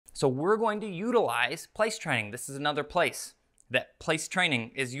So we're going to utilize place training. This is another place that place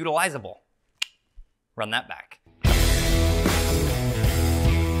training is utilizable. Run that back.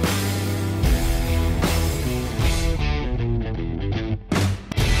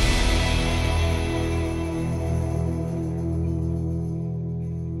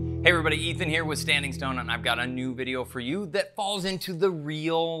 Hey everybody, Ethan here with Standing Stone, and I've got a new video for you that falls into the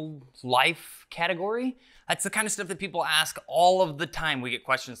real life category. That's the kind of stuff that people ask all of the time. We get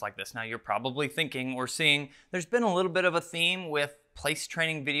questions like this. Now you're probably thinking or seeing there's been a little bit of a theme with place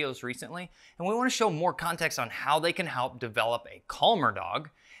training videos recently, and we want to show more context on how they can help develop a calmer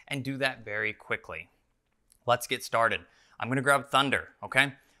dog and do that very quickly. Let's get started. I'm going to grab Thunder,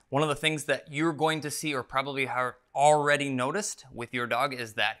 okay? One of the things that you're going to see or probably have already noticed with your dog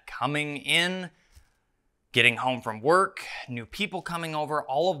is that coming in, getting home from work, new people coming over,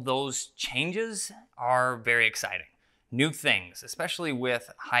 all of those changes are very exciting. New things, especially with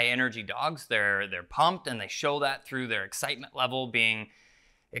high energy dogs, they're pumped and they show that through their excitement level being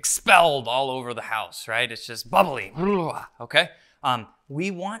expelled all over the house, right? It's just bubbly, okay?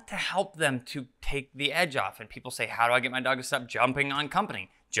 We want to help them to take the edge off. And people say, how do I get my dog to stop jumping on company,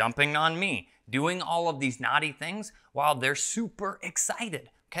 jumping on me, doing all of these naughty things while they're super excited,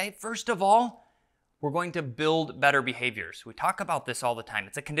 okay? First of all, we're going to build better behaviors. We talk about this all the time.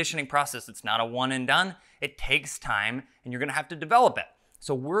 It's a conditioning process. It's not a one and done. It takes time and you're gonna have to develop it.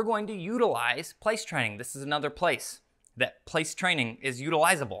 So we're going to utilize place training. This is another place that place training is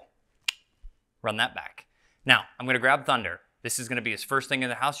utilizable. Run that back. Now, I'm gonna grab Thunder. This is gonna be his first thing in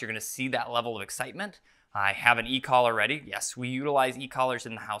the house. You're gonna see that level of excitement. I have an e-collar ready. Yes, we utilize e-collars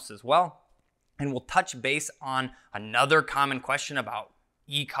in the house as well. And we'll touch base on another common question about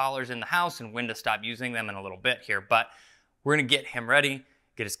e-collars in the house and when to stop using them in a little bit here. But we're gonna get him ready,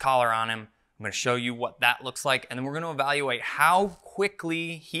 get his collar on him. I'm gonna show you what that looks like. And then we're gonna evaluate how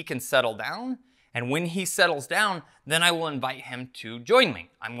quickly he can settle down. And when he settles down, then I will invite him to join me.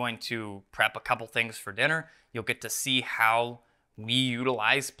 I'm going to prep a couple things for dinner. You'll get to see how we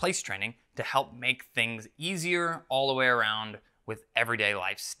utilize place training to help make things easier all the way around with everyday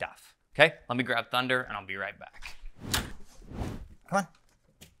life stuff. Okay, let me grab Thunder and I'll be right back. Come on.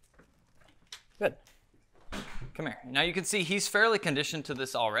 Good. Come here. Now you can see he's fairly conditioned to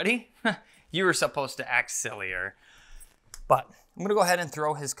this already. You were supposed to act sillier. But I'm gonna go ahead and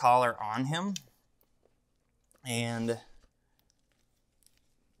throw his collar on him. And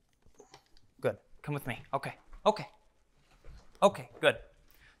good, come with me. Okay, okay. Okay, good.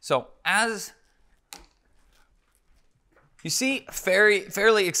 So as you see,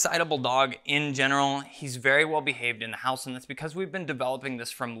 fairly excitable dog in general. He's very well behaved in the house, and that's because we've been developing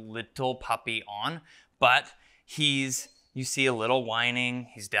this from little puppy on. But you see a little whining.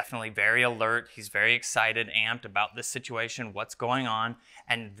 He's definitely very alert. He's very excited, amped about this situation, what's going on.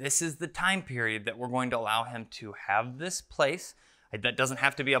 And this is the time period that we're going to allow him to have this place. That doesn't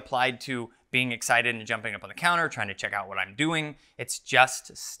have to be applied to being excited and jumping up on the counter, trying to check out what I'm doing. It's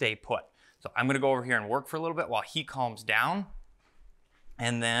just stay put. So I'm gonna go over here and work for a little bit while he calms down.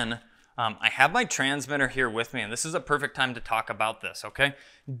 And then I have my transmitter here with me, and this is a perfect time to talk about this, okay?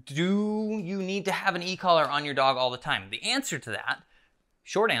 Do you need to have an e-collar on your dog all the time? The answer to that,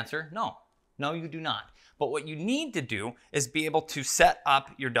 short answer, no. No, you do not. But what you need to do is be able to set up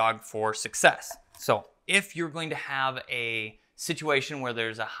your dog for success. So if you're going to have a situation where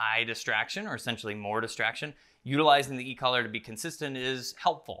there's a high distraction or essentially more distraction, utilizing the e-collar to be consistent is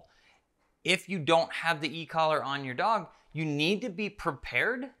helpful. If you don't have the e-collar on your dog, you need to be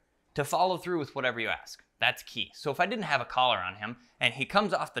prepared to follow through with whatever you ask. That's key. So if I didn't have a collar on him and he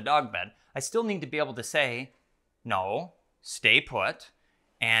comes off the dog bed, I still need to be able to say, no, stay put,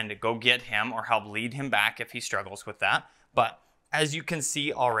 and go get him or help lead him back if he struggles with that. But as you can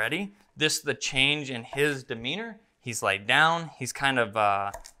see already, the change in his demeanor, he's laid down, he's kind of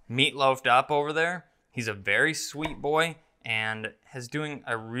meatloafed up over there. He's a very sweet boy and is doing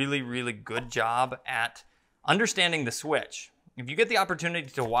a really good job at understanding the switch. If you get the opportunity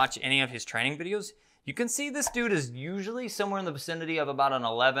to watch any of his training videos, you can see this dude is usually somewhere in the vicinity of about an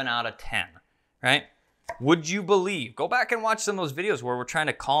 11 out of 10, right? Would you believe? Go back and watch some of those videos where we're trying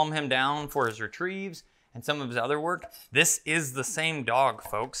to calm him down for his retrieves and some of his other work. This is the same dog,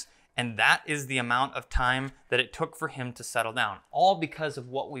 folks. And that is the amount of time that it took for him to settle down, all because of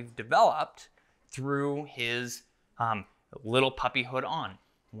what we've developed through his little puppyhood on.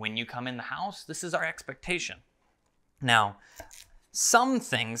 When you come in the house, this is our expectation. Now, some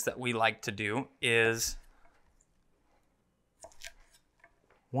things that we like to do is,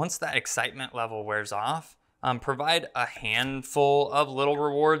 once that excitement level wears off, provide a handful of little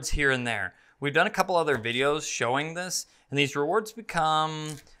rewards here and there. We've done a couple other videos showing this, and these rewards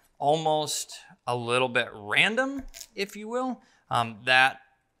become almost a little bit random, if you will, that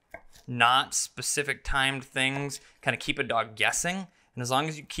not specific timed things kind of keep a dog guessing. And as long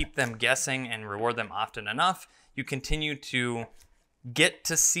as you keep them guessing and reward them often enough, you continue to get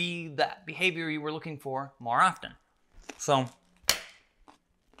to see that behavior you were looking for more often. So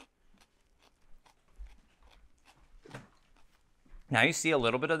now you see a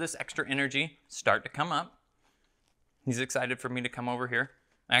little bit of this extra energy start to come up. He's excited for me to come over here.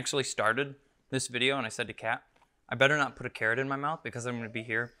 I actually started this video and I said to Kat, I better not put a carrot in my mouth because I'm going to be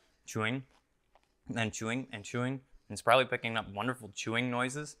here chewing and chewing and chewing. And it's probably picking up wonderful chewing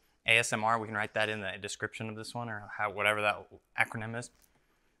noises. ASMR, we can write that in the description of this one, or whatever that acronym is.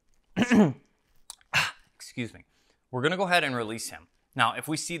 Excuse me. We're going to go ahead and release him. Now, if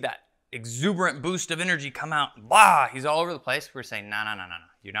we see that exuberant boost of energy come out, blah, he's all over the place, we're saying, no,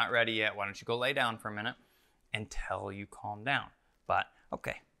 you're not ready yet. Why don't you go lay down for a minute until you calm down? But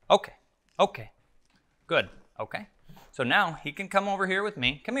okay, good, okay. So now he can come over here with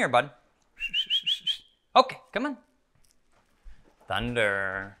me. Come here, bud. Okay, come on.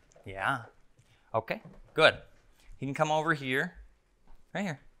 Thunder, yeah. Okay, good. He can come over here, right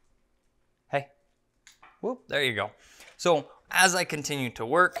here. Hey, whoop, there you go. So as I continue to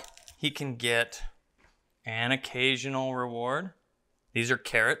work, he can get an occasional reward. These are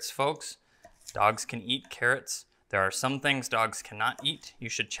carrots, folks. Dogs can eat carrots. There are some things dogs cannot eat. You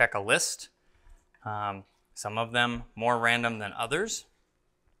should check a list. Some of them more random than others.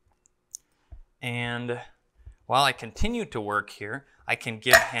 And while I continue to work here, I can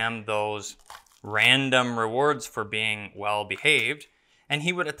give him those random rewards for being well behaved, and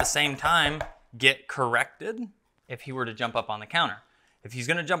he would at the same time get corrected if he were to jump up on the counter. If he's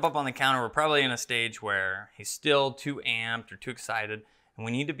gonna jump up on the counter, we're probably in a stage where he's still too amped or too excited, and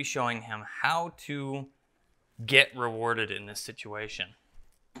we need to be showing him how to get rewarded in this situation.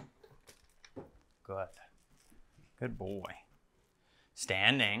 Good. Good boy.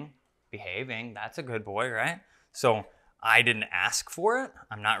 Standing, behaving, that's a good boy, right? So I didn't ask for it.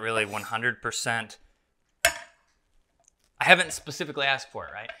 I'm not really 100%. I haven't specifically asked for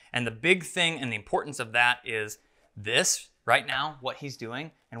it, right? And the big thing and the importance of that is this right now, what he's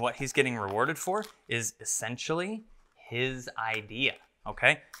doing and what he's getting rewarded for is essentially his idea,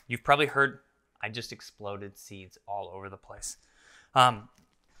 okay? You've probably heard, I just exploded seeds all over the place.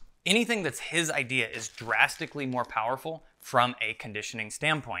 Anything that's his idea is drastically more powerful from a conditioning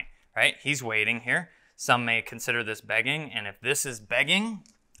standpoint, right? He's waiting here. Some may consider this begging, and if this is begging,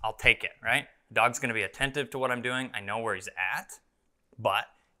 I'll take it, right? The dog's gonna be attentive to what I'm doing. I know where he's at, but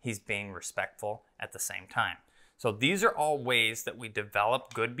he's being respectful at the same time. So these are all ways that we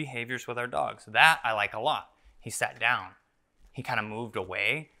develop good behaviors with our dogs. That I like a lot. He sat down. He kind of moved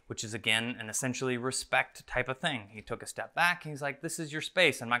away, which is again an essentially respect type of thing. He took a step back. He's like, this is your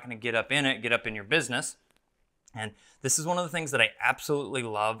space. I'm not gonna get up in it, get up in your business. And this is one of the things that I absolutely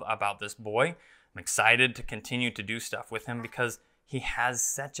love about this boy. I'm excited to continue to do stuff with him because he has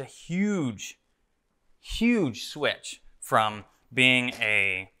such a huge switch from being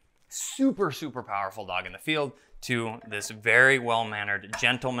a super powerful dog in the field to this very well-mannered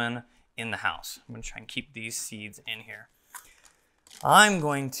gentleman in the house. I'm gonna try and keep these seeds in here. I'm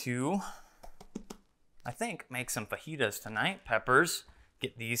going to, I think, make some fajitas tonight, peppers,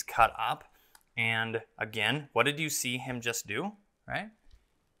 get these cut up. And again, what did you see him just do, right?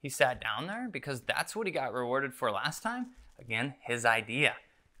 He sat down there because that's what he got rewarded for last time. Again, his idea.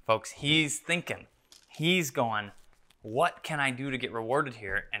 Folks, he's thinking, he's going, what can I do to get rewarded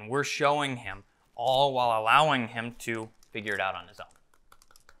here? And we're showing him all while allowing him to figure it out on his own.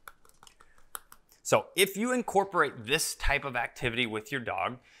 So if you incorporate this type of activity with your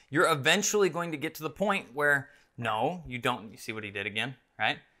dog, you're eventually going to get to the point where, no, you don't. You see what he did again,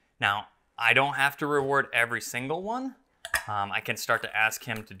 right? Now, I don't have to reward every single one. I can start to ask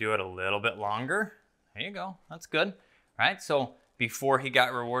him to do it a little bit longer. There you go. That's good, right? So before he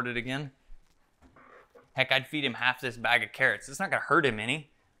got rewarded again, heck, I'd feed him half this bag of carrots. It's not going to hurt him any,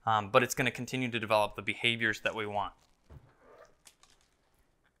 but it's going to continue to develop the behaviors that we want.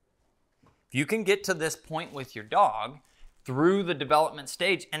 If you can get to this point with your dog through the development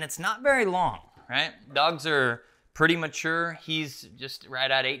stage, and it's not very long, right? Dogs are pretty mature. He's just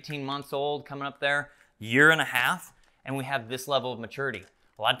right at 18 months old, coming up there, year and a half, and we have this level of maturity.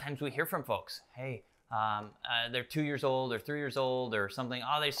 A lot of times we hear from folks, hey, they're 2 years old or 3 years old or something.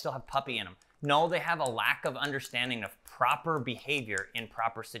 Oh, they still have puppy in them. No, they have a lack of understanding of proper behavior in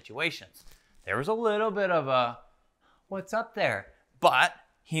proper situations. There was a little bit of a, what's up there? But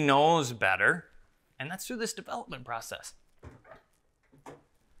he knows better, and that's through this development process.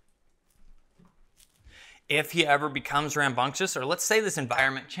 If he ever becomes rambunctious, or let's say this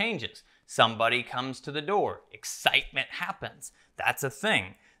environment changes, somebody comes to the door, excitement happens, that's a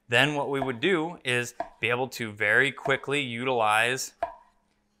thing. Then what we would do is be able to very quickly utilize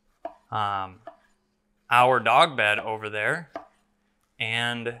our dog bed over there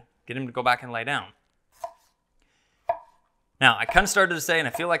and get him to go back and lay down. Now, I kind of started to say, and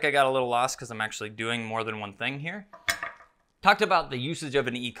I feel like I got a little lost because I'm actually doing more than one thing here. Talked about the usage of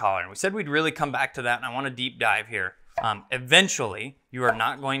an e-collar, and we said we'd really come back to that, and I want to deep dive here. Eventually, you are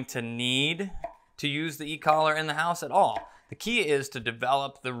not going to need to use the e-collar in the house at all. The key is to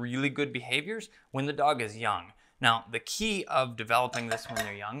develop the really good behaviors when the dog is young. Now, the key of developing this when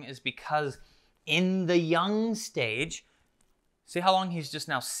they're young is because in the young stage, see how long he's just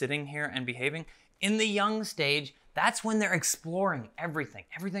now sitting here and behaving? In the young stage, that's when they're exploring everything.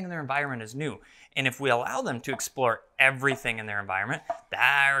 Everything in their environment is new. And if we allow them to explore everything in their environment,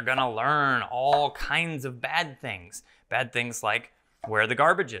 they're gonna learn all kinds of bad things. Bad things like where the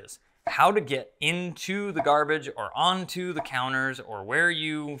garbage is, how to get into the garbage or onto the counters, or where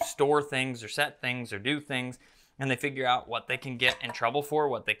you store things or set things or do things. And they figure out what they can get in trouble for,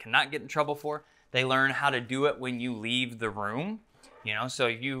 what they cannot get in trouble for. They learn how to do it when you leave the room. You know, so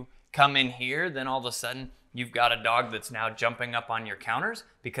if you come in here, then all of a sudden you've got a dog that's now jumping up on your counters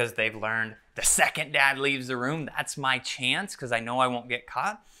because they've learned the second dad leaves the room, that's my chance because I know I won't get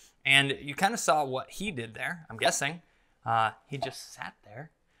caught. And you kind of saw what he did there, I'm guessing. He just sat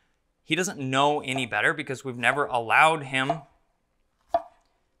there. He doesn't know any better because we've never allowed him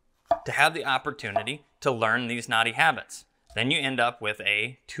to have the opportunity to learn these naughty habits. Then you end up with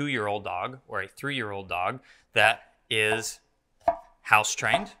a 2-year-old dog or a 3-year-old dog that is house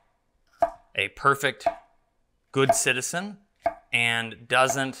trained, a perfect good citizen, and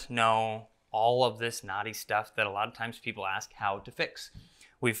doesn't know all of this naughty stuff that a lot of times people ask how to fix.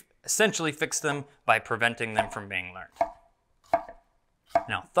 We've essentially fixed them by preventing them from being learned.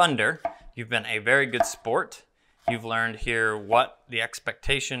 Now, Thunder, you've been a very good sport. You've learned here what the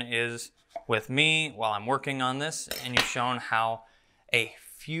expectation is with me while I'm working on this, and you've shown how a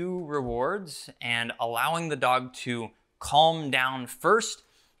few rewards and allowing the dog to calm down first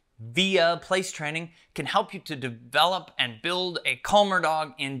via place training can help you to develop and build a calmer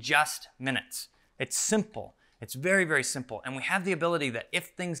dog in just minutes. It's simple. It's very, very simple. And we have the ability that if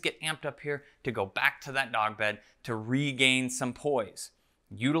things get amped up here, to go back to that dog bed to regain some poise.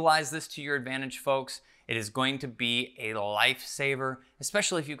 Utilize this to your advantage, folks. It is going to be a lifesaver,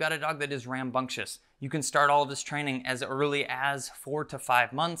 especially if you've got a dog that is rambunctious. You can start all of this training as early as 4 to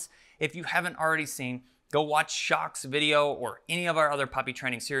 5 months. If you haven't already seen, go watch Shock's video or any of our other puppy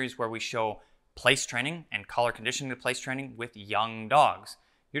training series where we show place training and collar conditioning to place training with young dogs.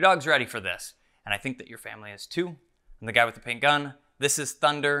 Your dog's ready for this, and I think that your family is too. I'm the guy with the pink gun. This is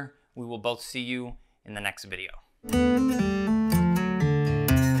Thunder. We will both see you in the next video.